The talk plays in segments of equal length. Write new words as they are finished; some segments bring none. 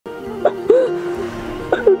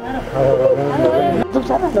अनि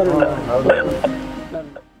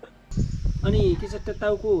के छ त्यो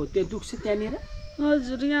टाउको त्यो दुख्छ त्यहाँनिर?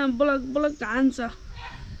 हजुर यहाँ ब्लक ब्लक हान्छ।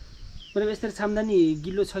 मतलब यसरी छाम्दा नि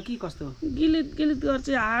गिलो छ कि कस्तो? गिलित गिलित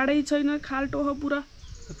गर्छ, हाडै छैन, खाल्टो हो पुरा।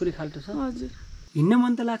 पुरै खाल्टो छ? हजुर। हिँड्न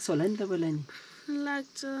मन त लाग्छ होला नि तपाईँलाई नि?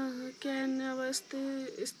 लाग्छ, क्या अब यस्तै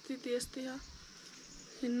स्थिति यस्तै हो,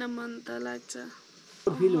 हिँड्न मन त लाग्छ।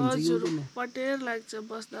 हजुर, पटेर लाग्छ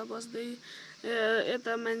बस्दा बस्दै,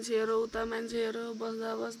 यता मान्छेहरू उता मान्छेहरू बस्दा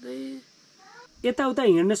बस्दै। यताउता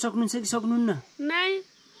हिँड्न सक्नुहुन्छ कि सक्नुहुन्न? नै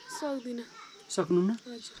सक्दिनँ। सक्नुहुन्न?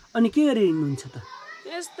 अनि के गरी हिँड्नुहुन्छ त?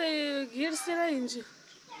 यस्तै घिर्सेर हिँड्छु।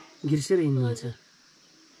 घिर्सेर हिँड्नुहुन्छ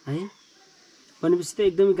है? भनेपछि त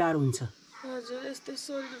एकदमै गाह्रो हुन्छ। हजुर, यस्तै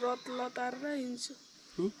शरीर रत लतारेर हिँड्छु।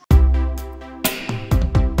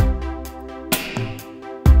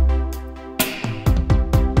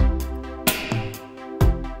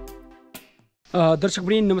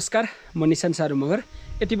 दर्शकवृन्द नमस्कार, म निशान सारू मगर।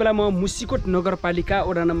 यति बेला म मुसिकोट नगरपालिका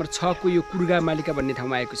वडा नम्बर 6 को यो कुर्गा मालिका भन्ने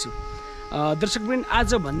ठाउँमा आएको छु। दर्शकवृन्द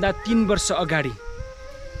आजभन्दा 3 वर्ष अगाडि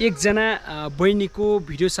एकजना बहिनीको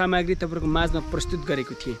भिडियो सामग्री तपाईँहरूको माझमा प्रस्तुत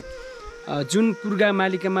गरेको थिएँ। जुन कुर्गा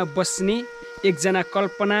मालिकामा बस्ने एकजना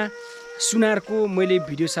कल्पना सुनारको मैले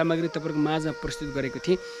भिडियो सामग्री तपाईँहरूको माझमा प्रस्तुत गरेको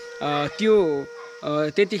थिएँ।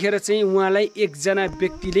 त्यतिखेर चाहिँ उहाँलाई एकजना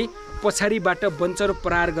व्यक्तिले पछाडिबाट बन्चरो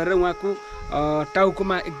प्रहार गरेर उहाँको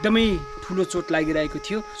टाउकोमा एकदमै ठुलो चोट लागिरहेको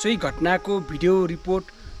थियो। सोही घटनाको भिडियो रिपोर्ट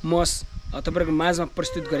म तपाईँहरूको माझमा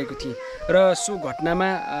प्रस्तुत गरेको थिएँ र सो घटनामा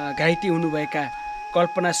घाइते हुनुभएका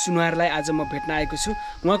कल्पना सुनारलाई आज म भेट्न आएको छु।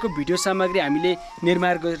 उहाँको भिडियो सामग्री हामीले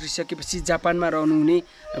निर्माण गरिसकेपछि जापानमा रहनुहुने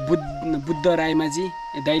बुद्ध रायमाझी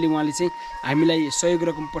दाइले उहाँले चाहिँ हामीलाई सहयोग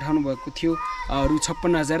रकम पठाउनु भएको थियो रु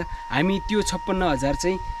 56,000। हामी त्यो 56,000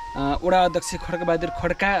 चाहिँ वडा अध्यक्ष खड्कबहादुर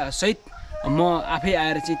खड्का सहित म आफै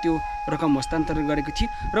आएर चाहिँ त्यो रकम हस्तान्तरण गरेको थिएँ।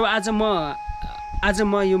 र आज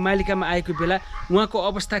म यो मालिकामा आएको बेला उहाँको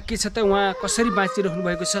अवस्था के छ त, उहाँ कसरी बाँचिरहनु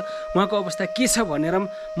भएको छ, उहाँको अवस्था के छ भनेर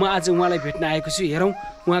म आज उहाँलाई भेट्न आएको छु। हेरौँ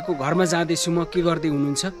उहाँको घरमा जाँदैछु म, के गर्दै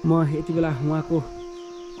हुनुहुन्छ। म यति बेला उहाँको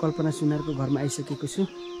कल्पना सुनारको घरमा आइसकेको छु।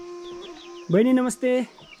 बहिनी नमस्ते।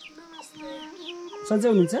 सन्चै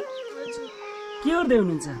हुनुहुन्छ? के गर्दै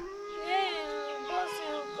हुनुहुन्छ?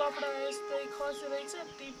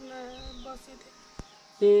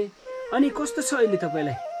 ए अनि कस्तो छ अहिले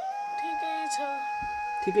तपाईँलाई?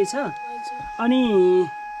 ठिकै छ। अनि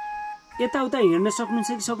यताउता हिँड्न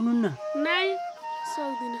सक्नुहुन्छ कि सक्नुहुन्न? नै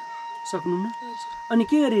सक्दिनँ। सक्नुहुन्न? अनि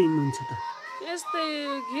के गरी हिँड्नुहुन्छ त? यस्तै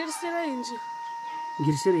घिर्सेर हिँड्छु।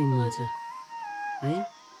 घिर्सेर हिँड्नुहुन्छ है?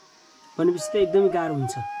 भनेपछि त एकदमै गाह्रो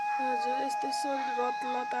हुन्छ। हजुर, यस्तै शरीर रत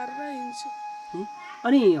लतारेर हिँड्छु।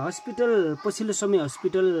 अनि हस्पिटल पछिल्लो समय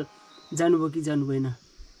हस्पिटल जानुभयो कि जानु भएन?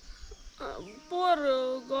 पोहोर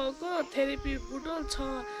गएको, थेरेपी बुटोल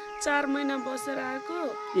 4 महिना बसेर आएको।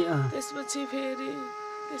 त्यसपछि फेरि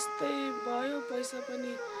त्यस्तै भयो, पैसा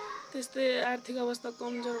पनि त्यस्तै आर्थिक अवस्था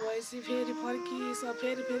कमजोर भएपछि फेरि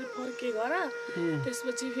फर्के घर।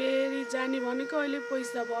 त्यसपछि फेरि जाने भनेको अहिले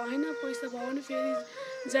पैसा भएन, पैसा भयो भने फेरि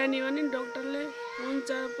जाने भने डक्टरले हुन्छ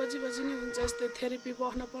पछि नै हुन्छ, यस्तै थेरेपी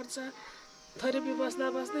बस्नुपर्छ, थेरेपी बस्दा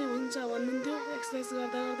बस्दै हुन्छ भन्नुहुन्थ्यो एक्सर्साइज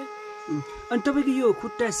गर्दा गर्दै। अनि तपाईँको यो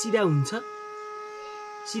खुट्टा सिधा हुन्छ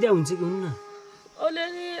कि हुन्न?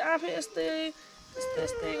 अलिअलि आफै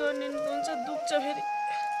यस्तै गर्ने हुन्छ, दुख्छ फेरि।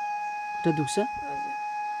 खुट्टा दुख्छ?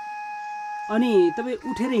 अनि तपाईँ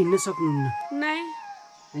उठेर हिँड्न सक्नुहुन्न? नै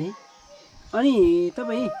है? अनि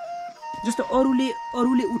तपाईँ जस्तो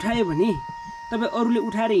अरूले उठायो भने तपाईँ अरूले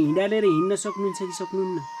उठाएर हिँडालेर हिँड्न सक्नुहुन्छ कि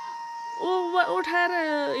सक्नुहुन्न? उठाएर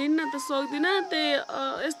हिँड्न त सक्दिनँ,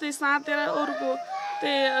 यस्तै साँतेर अरूको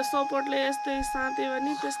त्यही सपोर्टले यस्तै साँते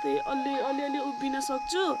भने त्यस्तै अलिअलि उभिन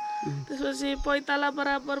सक्छु। त्यसपछि पैताला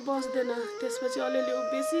बराबर बस्दैन, त्यसपछि अलिअलि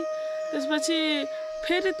उभिएपछि त्यसपछि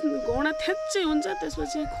फेरि घुँडा थ्याच्चै हुन्छ,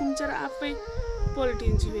 त्यसपछि खुम्चेर आफै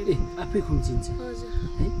पल्टिन्छु फेरि। आफै खुम्चिन्छ? हजुर।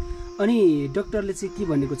 है? अनि डक्टरले चाहिँ के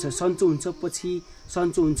भनेको छ? सन्चो हुन्छ पछि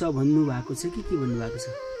सन्चो हुन्छ भन्नुभएको छ कि के भन्नुभएको छ?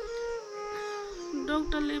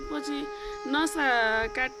 डक्टरले पछि नसा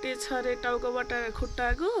काटे छ अरे टाउकोबाट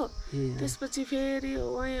खुट्टाको। त्यसपछि फेरि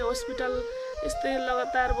वहीँ हस्पिटल यस्तै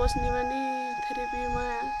लगातार बस्ने भने थेरेपीमा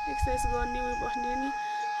एक्सर्साइज गर्ने बस्ने भने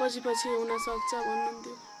पछि हुनसक्छ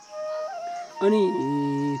भन्नुहुन्थ्यो। अनि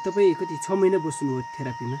तपाईँ कति 6 महिना बस्नुभयो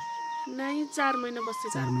थेरापीमा? नै 4 महिना बस्छु।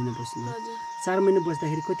 4 महिना बस्नु? हजुर। 4 महिना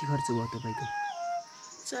बस्दाखेरि कति खर्च भयो तपाईँको?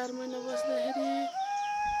 4 महिना बस्दाखेरि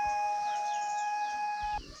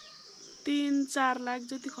 3-4 लाख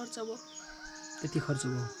जति खर्च भयो। त्यति खर्च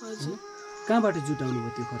भयो? हजुर। कहाँबाट जुटाउनु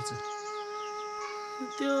भयो त्यो खर्च?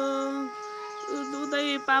 त्यो उतै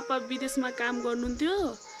पापा विदेशमा काम गर्नुहुन्थ्यो,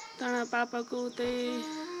 तर पापाको उतै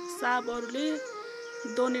साहबहरूले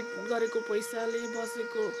डोनेट गरेको पैसाले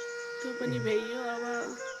बसेको त्यो पनि भ्याइयो। अब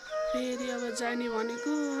फेरि अब जाने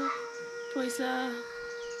भनेको पैसा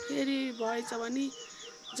फेरि भएछ भने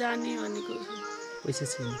जाने भनेको पैसा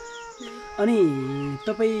छैन। अनि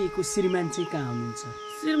तपाईँको श्रीमान चाहिँ कहाँ हुनुहुन्छ?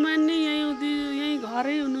 श्रीमान नै यहीँ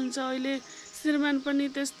घरै हुनुहुन्छ अहिले। श्रीमान पनि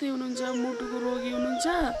त्यस्तै हुनुहुन्छ, मुटुको रोगी हुनुहुन्छ।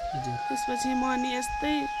 त्यसपछि म नि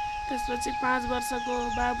यस्तै। त्यसपछि 5 वर्षको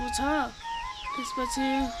बाबु छ। त्यसपछि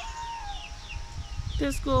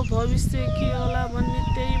त्यसको भविष्य के होला भन्ने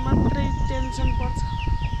त्यही मात्रै टेन्सन पर्छ।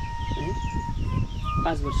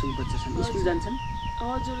 5 वर्षको बच्चा छन्, स्कुल जान्छन्?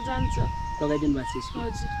 हजुर जान्छ। लगाइदिनु भएको छ स्कुल?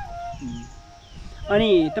 हजुर। अनि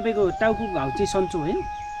तपाईँको टाउको घाउ चाहिँ सन्चो भयो?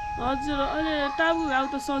 हजुर अहिले टाउको घाउ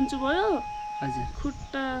त सन्चो भयो। हजुर।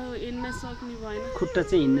 खुट्टा हिँड्न सक्ने भएन। खुट्टा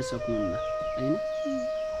चाहिँ हिँड्न सक्नुहुन्न हैन?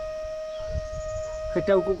 खै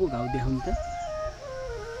टाउको घाउ देखाउनु त।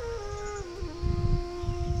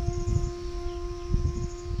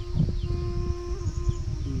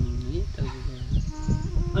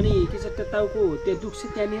 अनि के छ त्यो टाउको त्यो दुख्छ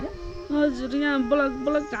त्यहाँनिर? हजुर यहाँ ब्लक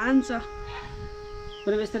ब्लक हान्छ।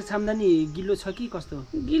 मतलब यस्तरी छाम्दा नि गिलो छ कि कस्तो?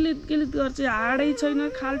 गिलित गर्छ, हाडै छैन,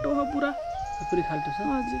 खाल्टो हो पुरा। पुरै खाल्टो छ?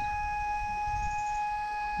 हजुर।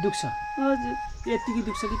 दुख्छ? हजुर। यतिकै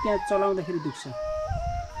दुख्छ कि त्यहाँ चलाउँदाखेरि दुख्छ?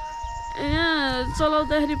 यहाँ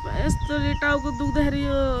चलाउँदाखेरि यस्तरी टाउको दुख्दाखेरि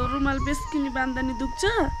यो रुमाल बेस्किनी बान्दा नि दुख्छ।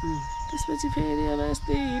 त्यसपछि फेरि अब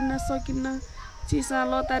यस्तै हिँड्न सकिन्न, चिसा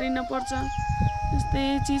लतारिन पर्छ। यस्तै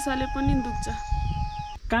चिसाले पनि दुख्छ।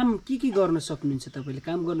 काम के गर्न सक्नुहुन्छ तपाईँले?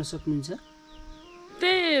 काम गर्न सक्नुहुन्छ?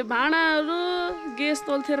 त्यही भाँडाहरू ग्यास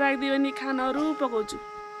तल्थे राखिदियो भने खानाहरू पकाउँछु।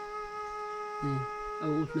 अब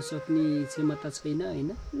उठ्न सक्ने क्षमता छैन हैन?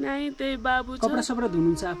 नै त्यही बाबु छ। कपडा सपडा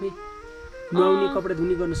धुनुहुन्छ आफै? नुहाउने कपडा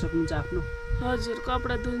धुने गर्न सक्नुहुन्छ आफ्नो? हजुर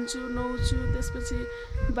कपडा धुन्छु, नुहाउँछु। त्यसपछि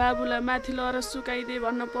बाबुलाई माथि लगेर सुकाइदिए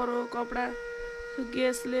भन्न पर्यो, कपडा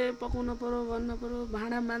ग्यासले पकाउन पर्यो भन्न पर्यो,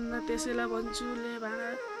 भाँडा मान्दा त्यसैलाई भन्छु ले भाँडा।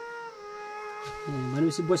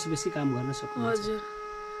 भनेपछि बसी काम गर्न सक्नुहुन्छ? हजुर।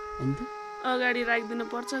 हैन त? अगाडि राखिदिनु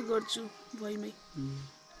पर्छ, गर्छु भुइँमै।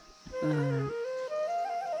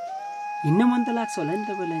 हिँड्न मन त लाग्छ होला नि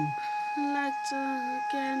तपाईँलाई? लाग्छ,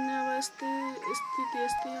 क्या अब यस्तै स्थिति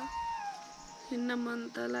यस्तै हो, हिँड्न मन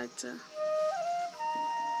त लाग्छ।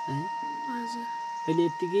 हजुर। अहिले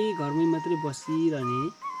यतिकै घरमै मात्रै बसिरहने?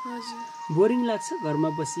 हजुर। बोरिङ लाग्छ घरमा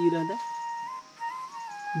बसिरहँदा?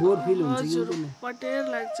 बोर फिल हुन्छ कि हुँदैन? पटेर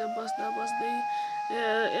लाग्छ बस्दा बस्दै,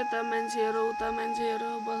 यता मान्छेहरू उता मान्छेहरू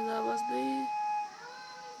बस्दा बस्दै।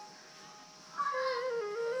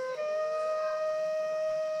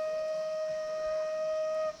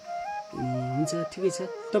 हुन्छ ठिकै छ।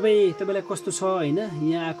 तपाईँलाई कस्तो छ हैन?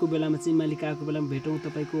 यहाँ आएको बेलामा चाहिँ मालिक आएको बेलामा भेटौँ।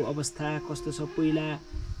 तपाईँको अवस्था कस्तो छ?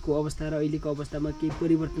 पहिलाको अवस्था र अहिलेको अवस्थामा केही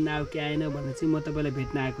परिवर्तन आयो कि आएन भनेर चाहिँ म तपाईँलाई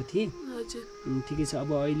भेट्न आएको थिएँ। हजुर। ठिकै छ।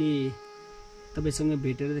 अब अहिले तपाईँसँग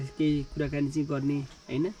भेटेर केही कुराकानी चाहिँ गर्ने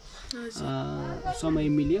हैन? समय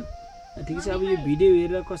मिल्यो। ठिकै छ। अब यो भिडियो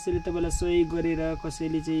हेरेर कसैले तपाईँलाई सहयोग गरेर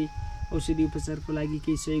कसैले चाहिँ औषधि उपचारको लागि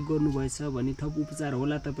केही सहयोग गर्नुभएछ भने थप उपचार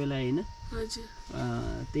होला तपाईँलाई हैन? हजुर।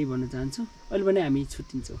 त्यही भन्न चाहन्छु। अहिले भने हामी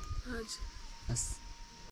छुट्टिन्छौँ। हजुर। हस्।